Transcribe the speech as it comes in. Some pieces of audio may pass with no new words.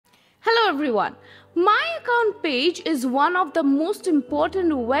everyone. My account page is one of the most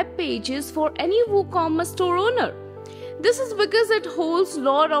important web pages for any WooCommerce store owner. This is because it holds a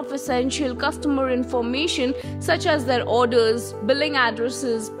lot of essential customer information such as their orders, billing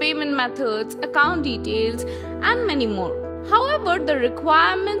addresses, payment methods, account details, and many more. However, the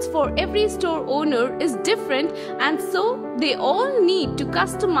requirements for every store owner is different, and so they all need to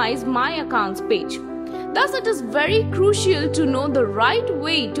customize My Accounts page. Thus, it is very crucial to know the right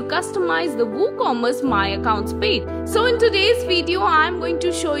way to customize the WooCommerce My Accounts page. So in today's video, I am going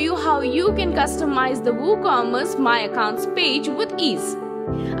to show you how you can customize the WooCommerce My Accounts page with ease.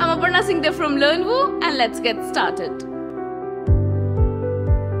 I'm Aparna Singh from LearnWoo, and let's get started.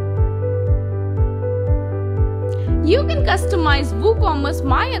 You can customize WooCommerce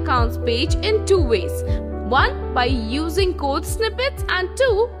My Accounts page in two ways. One, by using Code Snippets, and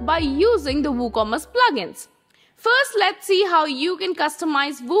two, by using the WooCommerce plugins. First, let's see how you can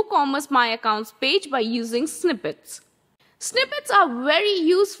customize WooCommerce My Accounts page by using snippets. Snippets are very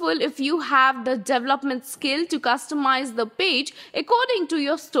useful if you have the development skill to customize the page according to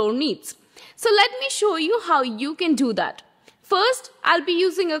your store needs. So let me show you how you can do that. First, I'll be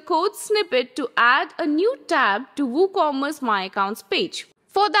using a code snippet to add a new tab to WooCommerce My Accounts page.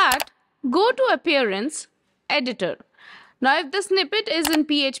 For that, go to Appearance, Editor. Now, if the snippet is in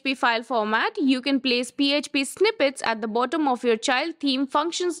PHP file format, you can place PHP snippets at the bottom of your child theme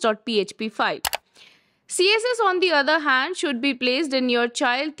functions.php file. CSS, on the other hand, should be placed in your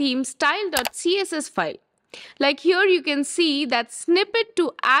child theme style.css file. Like here, you can see that snippet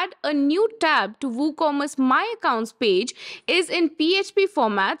to add a new tab to WooCommerce My Accounts page is in PHP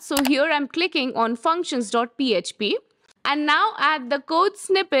format. So here I'm clicking on functions.php. And now add the code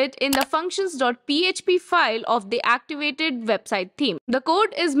snippet in the functions.php file of the activated website theme. The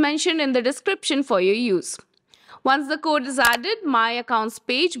code is mentioned in the description for your use. Once the code is added, My Accounts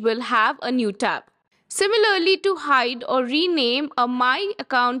page will have a new tab. Similarly, to hide or rename a My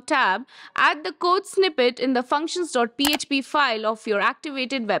Account tab, add the code snippet in the functions.php file of your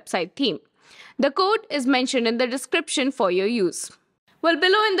activated website theme. The code is mentioned in the description for your use. Well,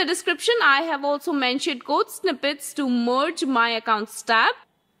 below in the description, I have also mentioned code snippets to merge My Accounts tab.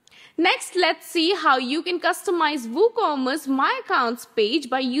 Next, let's see how you can customize WooCommerce My Accounts page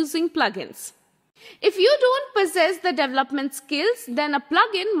by using plugins. If you don't possess the development skills, then a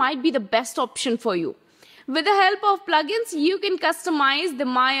plugin might be the best option for you. With the help of plugins, you can customize the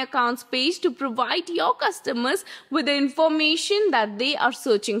My Accounts page to provide your customers with the information that they are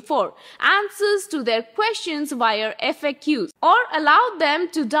searching for, answers to their questions via FAQs, or allow them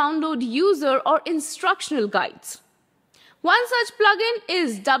to download user or instructional guides. One such plugin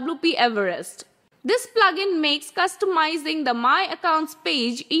is WPEverest. This plugin makes customizing the My Accounts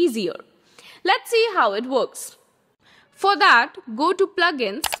page easier. Let's see how it works. For that, go to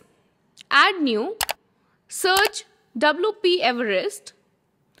Plugins, Add New, search WPEverest.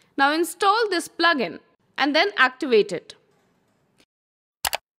 Now install this plugin and then activate it.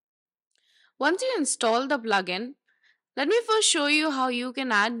 Once you install the plugin, let me first show you how you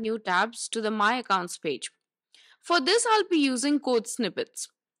can add new tabs to the My Accounts page. For this, I'll be using code snippets.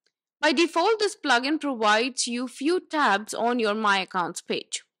 By default, this plugin provides you few tabs on your My Accounts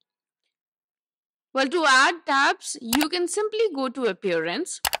page. Well, to add tabs, you can simply go to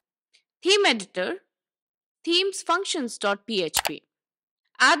Appearance, Theme Editor, Themes Functions.php.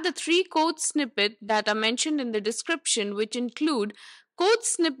 Add the three code snippets that are mentioned in the description, which include code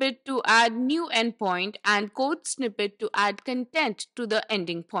snippet to add new endpoint and code snippet to add content to the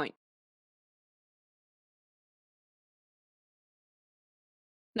ending point.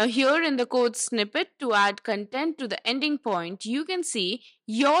 Now here in the code snippet to add content to the ending point, you can see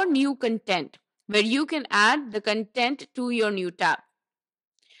your new content, where you can add the content to your new tab.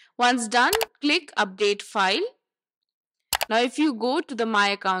 Once done, click Update File. Now if you go to the My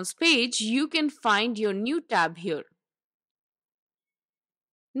Accounts page, you can find your new tab here.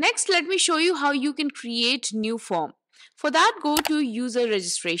 Next, let me show you how you can create new form. For that, go to User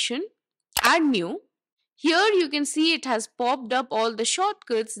Registration, Add New. Here you can see it has popped up all the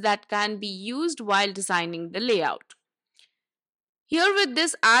shortcuts that can be used while designing the layout. Here with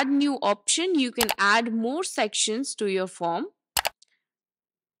this Add New option, you can add more sections to your form.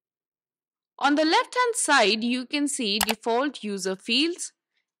 On the left hand side, you can see default user fields,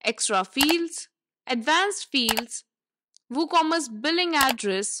 extra fields, advanced fields, WooCommerce billing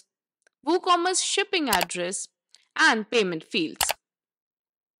address, WooCommerce shipping address, and payment fields.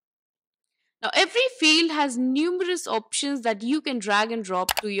 Now every field has numerous options that you can drag and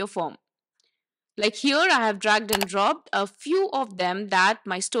drop to your form. Like here, I have dragged and dropped a few of them that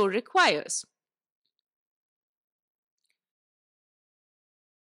my store requires.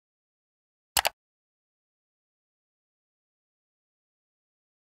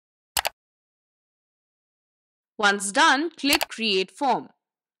 Once done, click Create Form.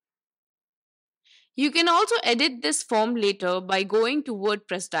 You can also edit this form later by going to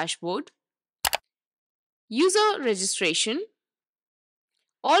WordPress Dashboard, User Registration,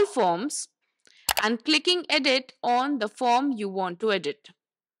 All Forms, and clicking Edit on the form you want to edit.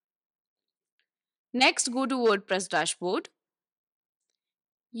 Next, go to WordPress Dashboard,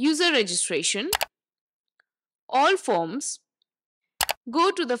 User Registration, All Forms.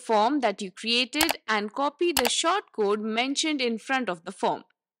 Go to the form that you created and copy the shortcode mentioned in front of the form.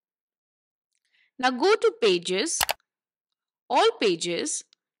 Now go to Pages, All Pages,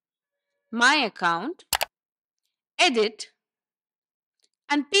 My Account, Edit,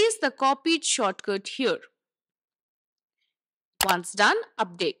 and paste the copied shortcode here. Once done,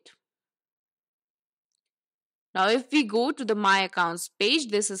 update. Now if we go to the My Accounts page,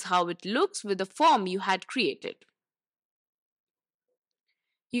 this is how it looks with the form you had created.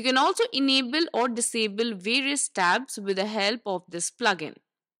 You can also enable or disable various tabs with the help of this plugin.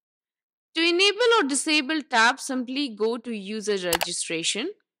 To enable or disable tabs, simply go to User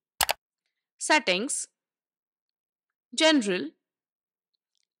Registration, Settings, General,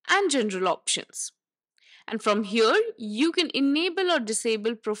 and General Options. And from here, you can enable or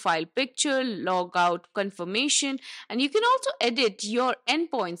disable profile picture, logout confirmation, and you can also edit your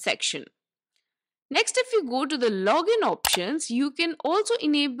endpoint section. Next, if you go to the login options, you can also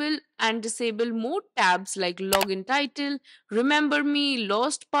enable and disable more tabs like login title, remember me,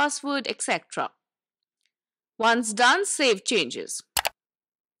 lost password, etc. Once done, save changes.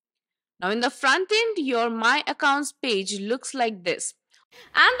 Now in the front end, your My Accounts page looks like this.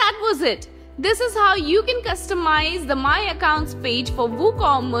 And that was it. This is how you can customize the My Accounts page for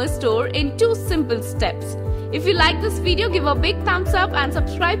WooCommerce store in 2 simple steps. If you like this video, give a big thumbs up and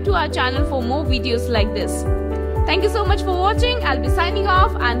subscribe to our channel for more videos like this. Thank you so much for watching. I'll be signing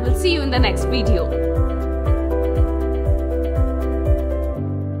off and we'll see you in the next video.